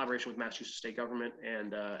in collaboration with Massachusetts State government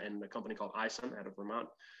and a company called iSun out of Vermont.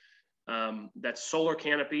 That's solar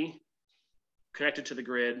canopy connected to the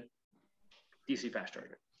grid, DC fast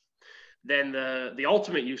charging. Then the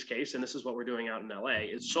ultimate use case, and this is what we're doing out in LA,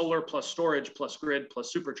 is solar plus storage plus grid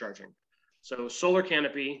plus supercharging. So solar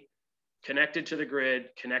canopy connected to the grid,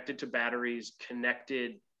 connected to batteries,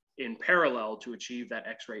 connected in parallel to achieve that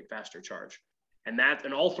X-rate faster charge. And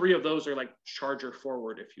all three of those are like charger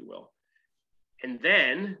forward, if you will. And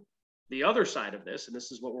then The other side of this, and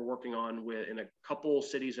this is what we're working on in a couple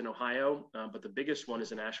cities in Ohio, but the biggest one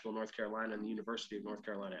is in Asheville, North Carolina, and the University of North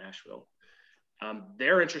Carolina, Asheville.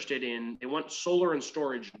 They're interested they want solar and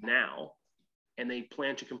storage now, and they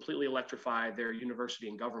plan to completely electrify their university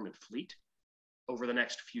and government fleet over the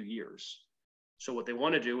next few years. So what they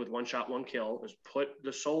want to do with one shot, one kill is put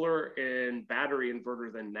the solar and battery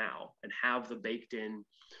inverters in now and have the baked in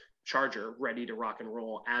charger ready to rock and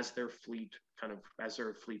roll as their fleet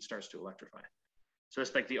starts to electrify. So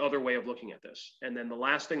it's like the other way of looking at this. And then the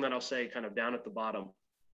last thing that I'll say kind of down at the bottom,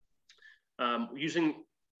 using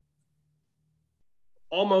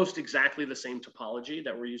almost exactly the same topology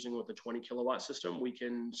that we're using with the 20 kilowatt system, we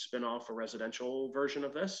can spin off a residential version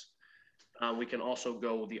of this. We can also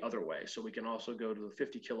go the other way. So we can also go to the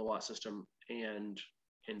 50 kilowatt system and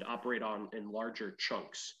operate in larger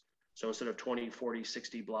chunks. So instead of 20, 40,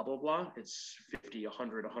 60, blah, blah, blah, it's 50,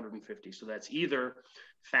 100, 150. So that's either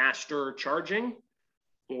faster charging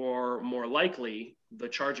or more likely the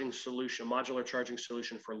charging solution, modular charging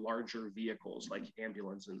solution for larger vehicles like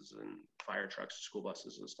ambulances and fire trucks, school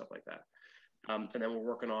buses and stuff like that. And then we're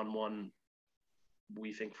working on one,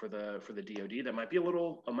 we think for the DoD that might be a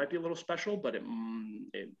little special, but it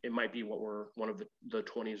might be one of the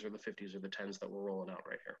 20s or the 50s or the 10s that we're rolling out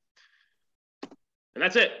right here. And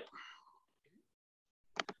that's it.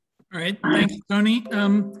 All right, thanks, Tony.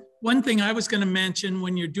 One thing I was going to mention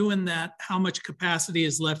when you're doing that, how much capacity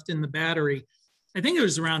is left in the battery. I think it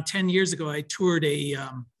was around 10 years ago, I toured a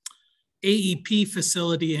AEP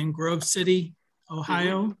facility in Grove City,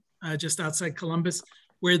 Ohio, just outside Columbus,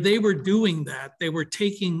 where they were doing that. They were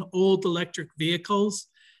taking old electric vehicles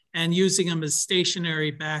and using them as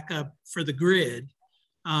stationary backup for the grid.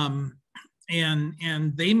 And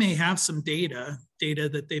they may have some data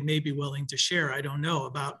that they may be willing to share. I don't know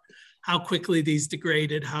about how quickly these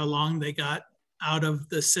degraded, how long they got out of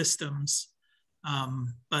the systems.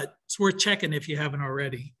 But it's worth checking if you haven't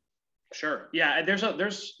already. Sure. Yeah.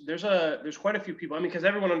 There's quite a few people. I mean, because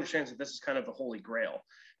everyone understands that this is kind of the holy grail.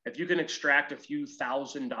 If you can extract a few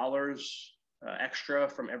 $1,000s extra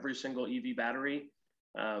from every single EV battery,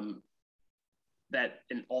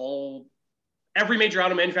 every major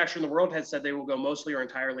auto manufacturer in the world has said they will go mostly or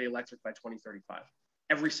entirely electric by 2035.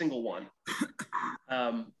 Every single one.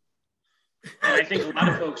 And I think a lot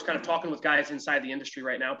of folks kind of talking with guys inside the industry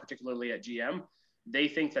right now, particularly at GM, they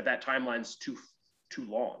think that timeline's too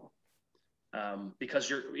long.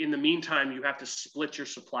 Because in the meantime, you have to split your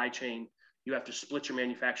supply chain. You have to split your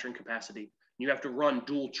manufacturing capacity. You have to run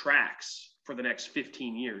dual tracks for the next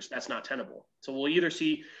 15 years. That's not tenable. So we'll either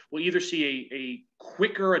see a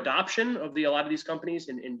quicker adoption of a lot of these companies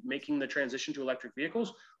in making the transition to electric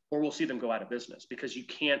vehicles, or we'll see them go out of business because you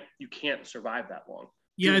can't survive that long.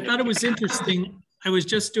 Yeah, I thought it was interesting. I was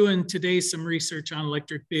just doing today some research on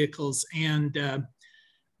electric vehicles, and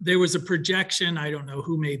there was a projection. I don't know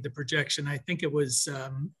who made the projection. I think it was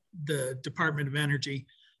the Department of Energy.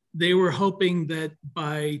 They were hoping that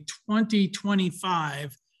by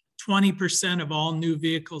 2025, 20% of all new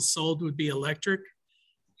vehicles sold would be electric.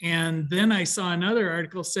 And then I saw another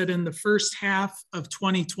article said in the first half of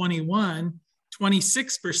 2021,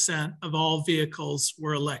 26% of all vehicles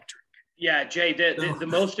were electric. Yeah, Jay, the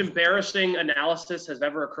most embarrassing analysis has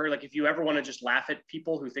ever occurred. Like if you ever want to just laugh at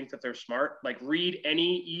people who think that they're smart, like read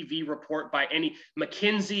any EV report by any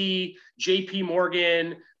McKinsey, JP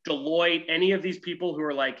Morgan, Deloitte, any of these people who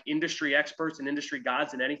are like industry experts and industry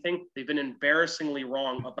gods and anything. They've been embarrassingly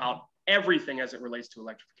wrong about everything as it relates to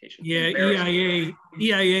electrification. Yeah,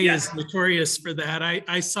 EIA yes. is notorious for that.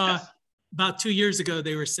 I saw about 2 years ago,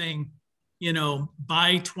 they were saying,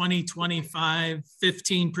 by 2025,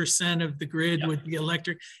 15% of the grid would be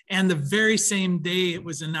electric. And the very same day it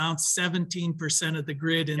was announced 17% of the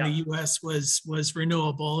grid in the US was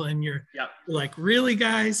renewable. And you're like, really,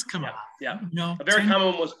 guys? Come on. Yeah. A very common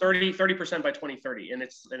one was 30% by 2030. And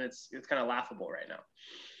it's kind of laughable right now.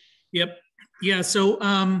 Yep. Yeah. So,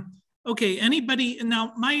 okay. Anybody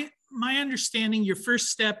now, my understanding, your first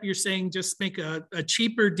step, you're saying just make a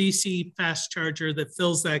cheaper DC fast charger that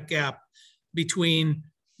fills that gap between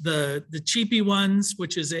the cheapy ones,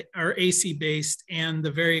 which are AC based, and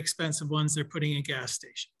the very expensive ones they're putting in gas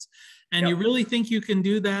stations. And you really think you can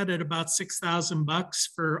do that at about $6,000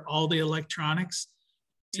 for all the electronics?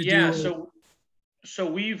 So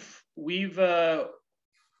we've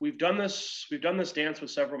done this dance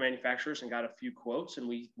with several manufacturers and got a few quotes,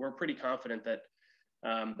 and we're pretty confident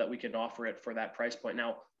that we can offer it for that price point.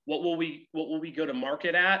 Now, what will we go to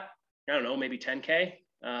market at? I don't know, maybe 10K.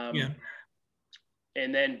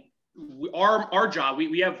 And then our job,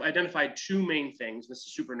 we have identified two main things. This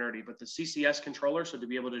is super nerdy, but the CCS controller, so to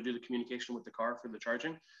be able to do the communication with the car for the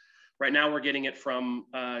charging. Right now, we're getting it from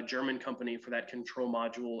a German company for that control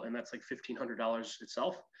module, and that's like $1,500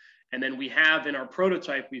 itself. And then we have in our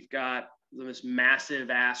prototype, we've got this massive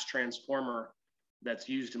ass transformer that's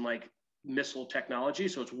used in like missile technology.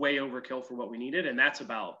 So it's way overkill for what we needed. And that's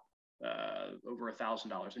about over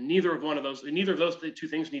 $1,000. And neither of those two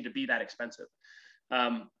things need to be that expensive.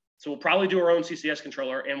 So we'll probably do our own CCS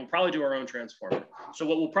controller, and we'll probably do our own transformer. So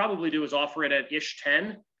what we'll probably do is offer it at ish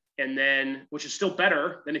 10, and then, which is still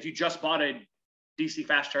better than if you just bought a DC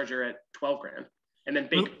fast charger at 12 grand, and then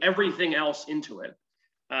bake everything else into it.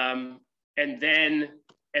 And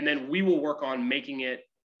then we will work on making it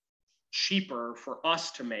cheaper for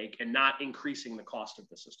us to make and not increasing the cost of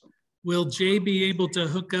the system. Will Jay be able to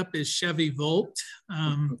hook up his Chevy Volt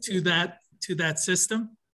to that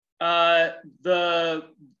system? The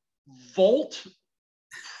Volt,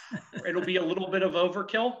 it'll be a little bit of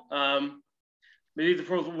overkill. Maybe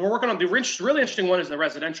we're working on the really interesting one is the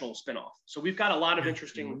residential spinoff. So we've got a lot of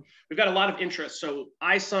interest. So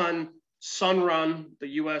iSun, Sunrun, the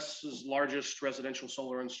US's largest residential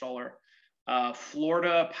solar installer,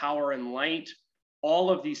 Florida Power and Light, all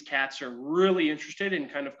of these cats are really interested in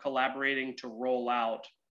kind of collaborating to roll out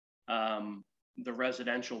the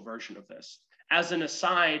residential version of this. As an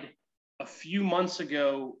aside, a few months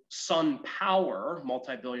ago, SunPower,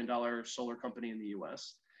 multi-billion-dollar solar company in the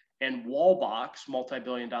US, and Wallbox,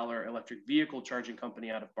 multi-billion-dollar electric vehicle charging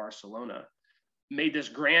company out of Barcelona, made this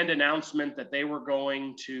grand announcement that they were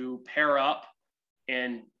going to pair up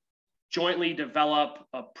and jointly develop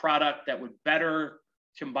a product that would better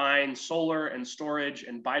combine solar and storage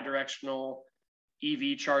and bidirectional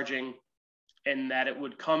EV charging, and that it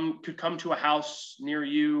could come to a house near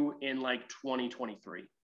you in like 2023.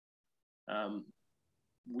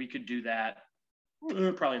 We could do that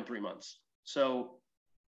probably in 3 months. So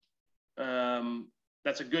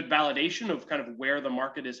that's a good validation of kind of where the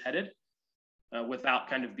market is headed without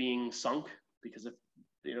kind of being sunk, because if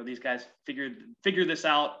these guys figured this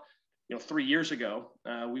out 3 years ago,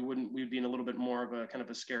 we'd be in a little bit more of a kind of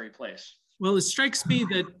a scary place. Well, it strikes me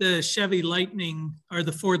that the Chevy Lightning or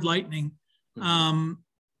the Ford Lightning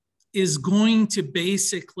is going to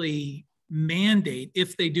basically mandate,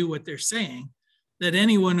 if they do what they're saying, that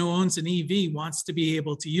anyone who owns an EV wants to be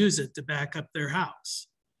able to use it to back up their house.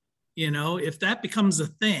 If that becomes a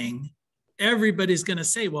thing, everybody's going to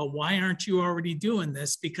say, well, why aren't you already doing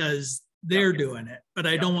this? Because they're doing it, but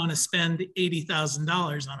I don't want to spend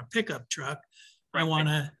 $80,000 on a pickup truck. I want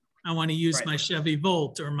to use my Chevy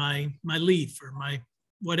Volt or my Leaf or my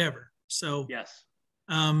whatever. So yes.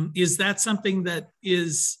 Is that something that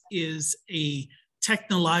is a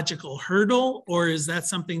technological hurdle, or is that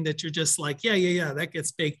something that you're just like, yeah, that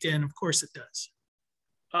gets baked in? Of course it does.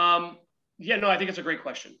 I think it's a great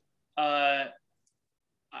question.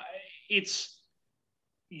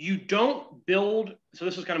 You don't build, so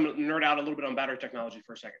this is kind of nerd out a little bit on battery technology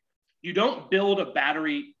for a second. You don't build a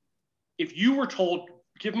battery. If you were told,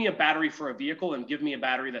 give me a battery for a vehicle and give me a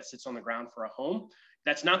battery that sits on the ground for a home,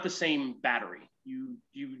 that's not the same battery. You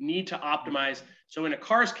need to optimize. So in a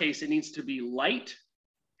car's case, it needs to be light,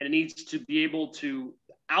 and it needs to be able to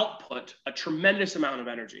output a tremendous amount of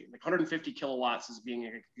energy. Like 150 kilowatts is being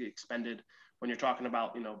expended when you're talking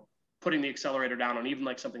about, putting the accelerator down on even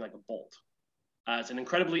like something like a Bolt. It's an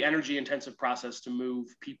incredibly energy intensive process to move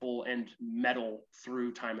people and metal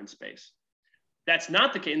through time and space. That's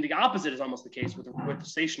not the case. And the opposite is almost the case with the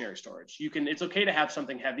stationary storage. It's okay to have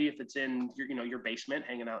something heavy if it's in your basement,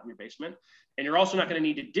 hanging out in your basement. And you're also not going to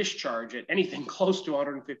need to discharge it anything close to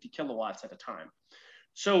 150 kilowatts at a time.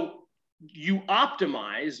 So you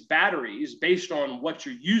optimize batteries based on what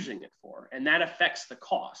you're using it for, and that affects the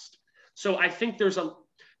cost. So I think there's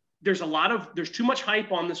too much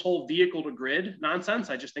hype on this whole vehicle to grid nonsense.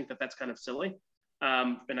 I just think that that's kind of silly.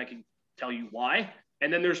 And I can tell you why.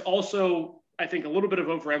 And then there's also, I think, a little bit of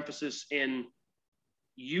overemphasis in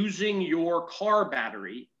using your car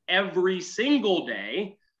battery every single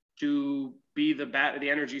day to be the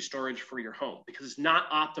energy storage for your home, because it's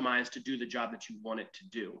not optimized to do the job that you want it to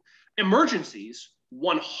do. Emergencies,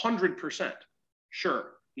 100%.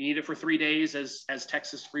 Sure, you need it for 3 days as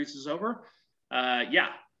Texas freezes over.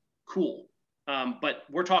 Cool. But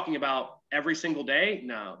we're talking about every single day?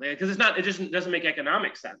 No, because it just doesn't make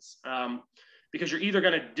economic sense. Because you're either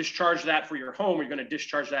going to discharge that for your home, or you're going to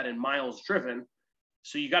discharge that in miles driven.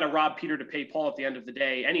 So you got to rob Peter to pay Paul at the end of the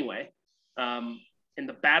day anyway. And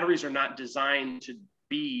the batteries are not designed to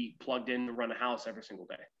be plugged in to run a house every single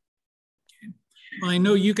day. Okay. Well, I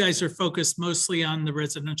know you guys are focused mostly on the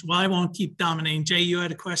residential. Well, I won't keep dominating. Jay, you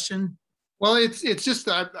had a question? Well, it's just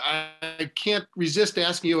I can't resist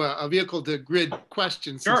asking you a vehicle to grid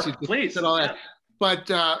question. Sure, since you please. said all that. But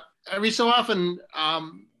every so often,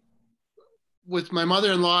 with my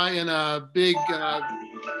mother-in-law in a big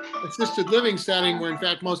assisted living setting where in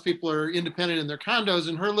fact most people are independent in their condos,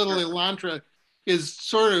 and her little Elantra is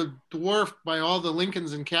sort of dwarfed by all the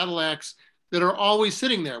Lincolns and Cadillacs that are always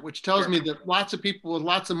sitting there, which tells me that lots of people with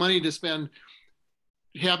lots of money to spend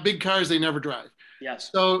have big cars they never drive. Yes.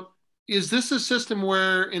 So is this a system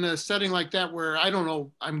where in a setting like that where, I don't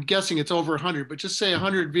know, I'm guessing it's over 100, but just say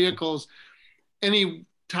 100 vehicles, any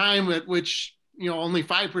time at which, you know, only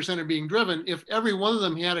 5% are being driven, if every one of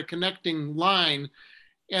them had a connecting line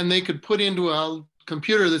and they could put into a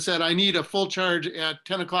computer that said, I need a full charge at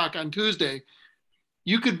 10 o'clock on Tuesday,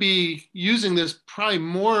 you could be using this probably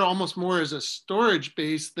almost more as a storage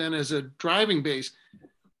base than as a driving base.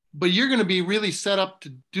 But you're going to be really set up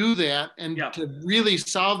to do that and to really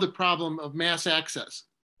solve the problem of mass access.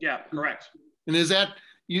 Yeah, correct. And is that,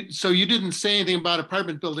 so you didn't say anything about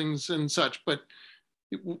apartment buildings and such, but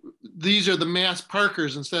these are the mass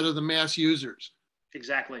parkers instead of the mass users.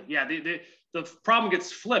 Exactly. Yeah, the problem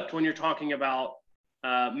gets flipped when you're talking about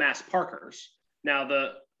mass parkers. Now,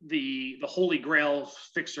 the holy grail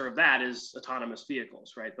fixer of that is autonomous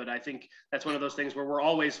vehicles, right? But I think that's one of those things where we're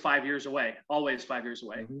always 5 years away, always 5 years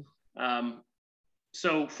away. Mm-hmm.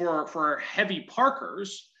 So for heavy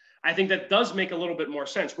parkers, I think that does make a little bit more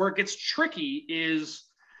sense. Where it gets tricky is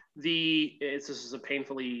this is a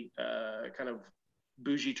painfully kind of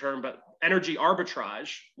bougie term, but energy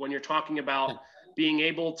arbitrage, when you're talking about being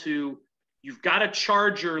able to, you've got to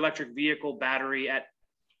charge your electric vehicle battery at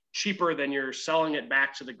cheaper than you're selling it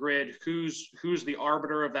back to the grid. Who's the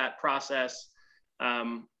arbiter of that process?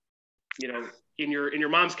 You know, in your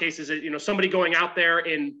mom's case, is it, you know, somebody going out there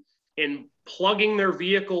and plugging their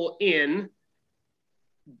vehicle in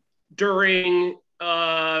during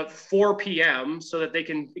 4 p.m. so that they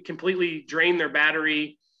can completely drain their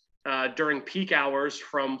battery during peak hours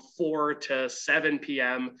from 4 to 7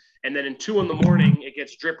 p.m. and then in 2 in the morning it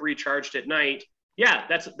gets drip recharged at night. Yeah,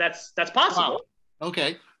 that's possible. Wow.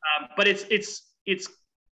 Okay. But it's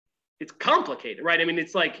complicated, right? I mean,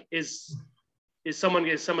 it's like, is someone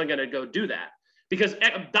going to go do that? Because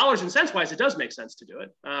dollars and cents wise, it does make sense to do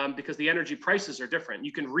it because the energy prices are different.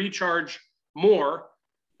 You can recharge more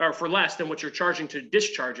or for less than what you're charging to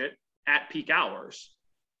discharge it at peak hours.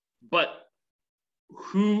 But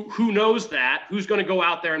who knows that? Who's going to go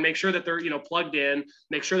out there and make sure that they're, you know, plugged in,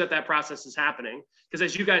 make sure that process is happening? Because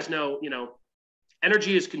as you guys know, you know,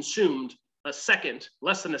 energy is consumed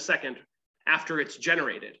less than a second after it's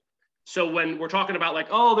generated. So when we're talking about like,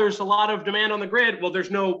 oh, there's a lot of demand on the grid, well,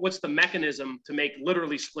 what's the mechanism to make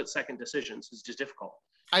literally split-second decisions? It's just difficult.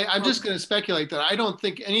 I'm just going to speculate that I don't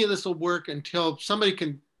think any of this will work until somebody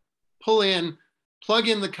can pull in, plug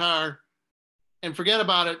in the car, and forget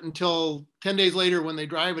about it until 10 days later when they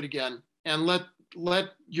drive it again, and let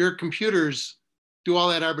your computers do all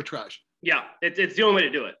that arbitrage. Yeah, it's the only way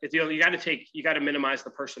to do it. It's the only, you got to minimize the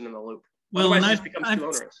person in the loop. Well, and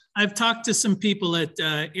I've talked to some people at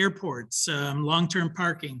airports, long-term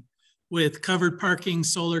parking with covered parking,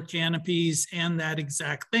 solar canopies, and that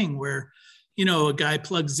exact thing where, you know, a guy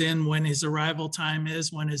plugs in when his arrival time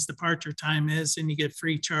is, when his departure time is, and you get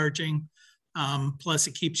free charging. Plus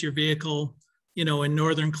it keeps your vehicle, you know, in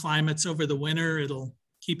northern climates over the winter, it'll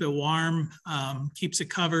keep it warm, keeps it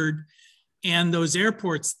covered. And those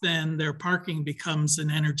airports, then their parking becomes an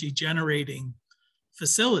energy generating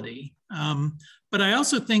facility. But I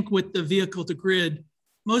also think with the vehicle to grid,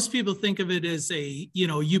 most people think of it as a, you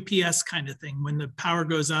know, UPS kind of thing. When the power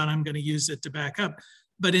goes out, I'm going to use it to back up.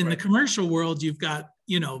 But in the commercial world, you've got,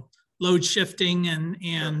 you know, load shifting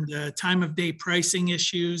and time of day pricing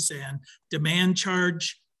issues and demand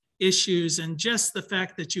charge issues. And just the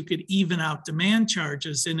fact that you could even out demand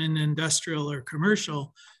charges in an industrial or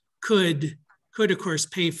commercial could of course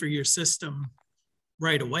pay for your system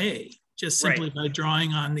right away, just simply by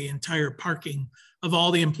drawing on the entire parking of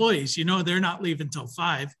all the employees. You know, they're not leaving till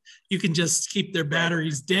 5. You can just keep their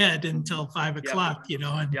batteries dead until 5 o'clock, you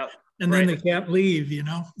know, and then they can't leave, you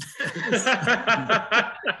know.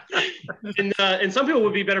 And some people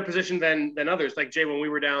would be better positioned than others. Like Jay, when we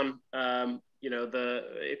were down, you know,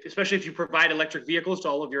 especially if you provide electric vehicles to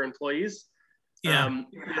all of your employees. Like,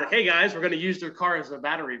 hey guys, we're going to use their car as a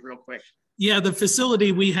battery real quick. Yeah, the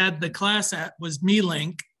facility we had the class at was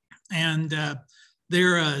MeLink, and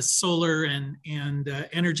they're a solar and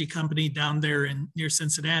energy company down there near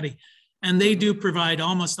Cincinnati. And they do provide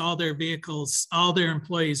almost all their vehicles, all their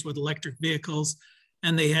employees with electric vehicles.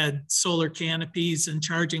 And they had solar canopies and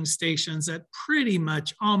charging stations at pretty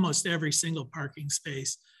much almost every single parking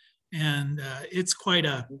space. And it's quite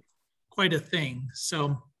a thing.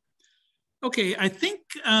 So Okay, I think,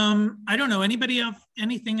 I don't know, anybody have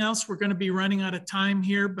anything else? We're going to be running out of time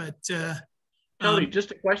here, but. Tony, just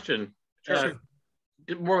a question. Sure.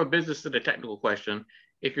 More of a business than a technical question.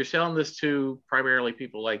 If you're selling this to primarily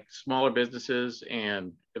people like smaller businesses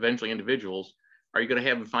and eventually individuals, are you going to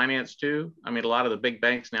have them finance too? I mean, a lot of the big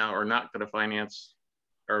banks now are not going to finance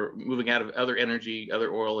or moving out of other energy,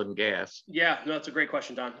 other oil and gas. Yeah, no, that's a great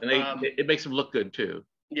question, Don. And it makes them look good too.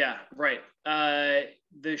 Yeah, right.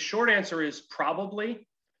 The short answer is probably.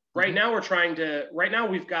 Right now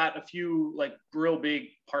we've got a few like real big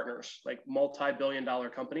partners, like multi-billion-dollar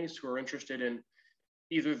companies who are interested in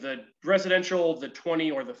either the residential, the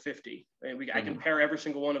 20 or the 50. And I can pair every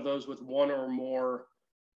single one of those with one or more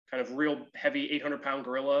kind of real heavy 800-pound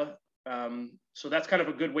gorilla. So that's kind of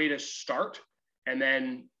a good way to start. And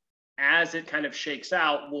then as it kind of shakes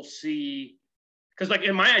out, we'll see, because like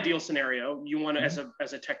in my ideal scenario, you want to,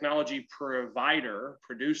 as a technology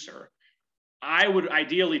producer, I would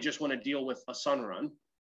ideally just want to deal with a Sunrun,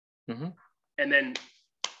 and then,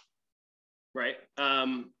 right.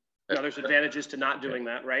 Now there's advantages to not doing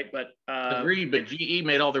that, right? But agreed. But GE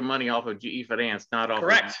made all their money off of GE Finance, not off of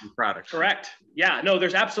GE products. Correct. Yeah. No,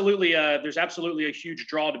 there's absolutely a huge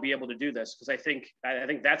draw to be able to do this, because I think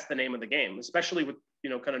that's the name of the game, especially with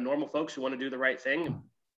kind of normal folks who want to do the right thing.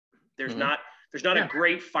 There's not a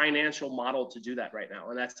great financial model to do that right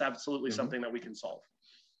now, and that's absolutely something that we can solve.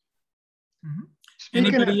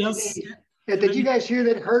 Anybody else? Did you guys hear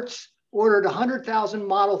that Hertz ordered 100,000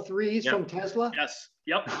 Model 3s from Tesla? Yes.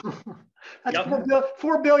 Yep. That's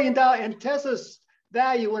 $4 billion, and Tesla's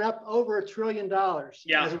value went up over $1 trillion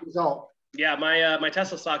as a result. Yeah, my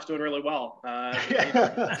Tesla stock's doing really well.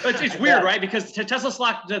 It's weird, right? Because Tesla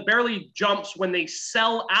stock barely jumps when they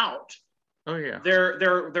sell out. Oh yeah. Their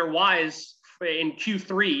Ys in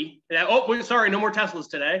Q3. Sorry, no more Teslas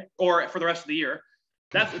today, or for the rest of the year.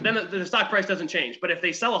 Then the stock price doesn't change. But if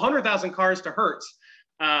they sell 100,000 cars to Hertz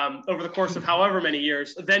over the course of however many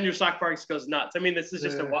years, then your stock price goes nuts. I mean, this is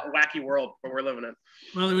just a wacky world where we're living in.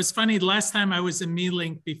 Well, it was funny. Last time I was in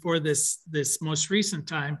MeLink before this most recent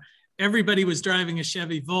time, everybody was driving a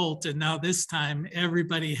Chevy Volt, and now this time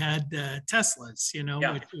everybody had Teslas.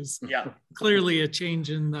 Which was clearly a change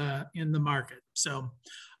in the market. So.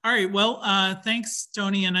 All right. Well, thanks,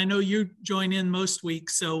 Tony. And I know you join in most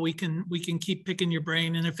weeks, so we can keep picking your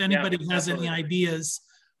brain. And if anybody has any ideas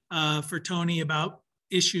for Tony about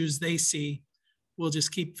issues they see, we'll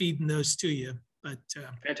just keep feeding those to you. But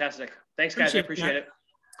fantastic. Thanks, guys. I appreciate it.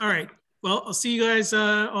 All right. Well, I'll see you guys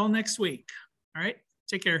all next week. All right.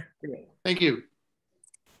 Take care. Thank you.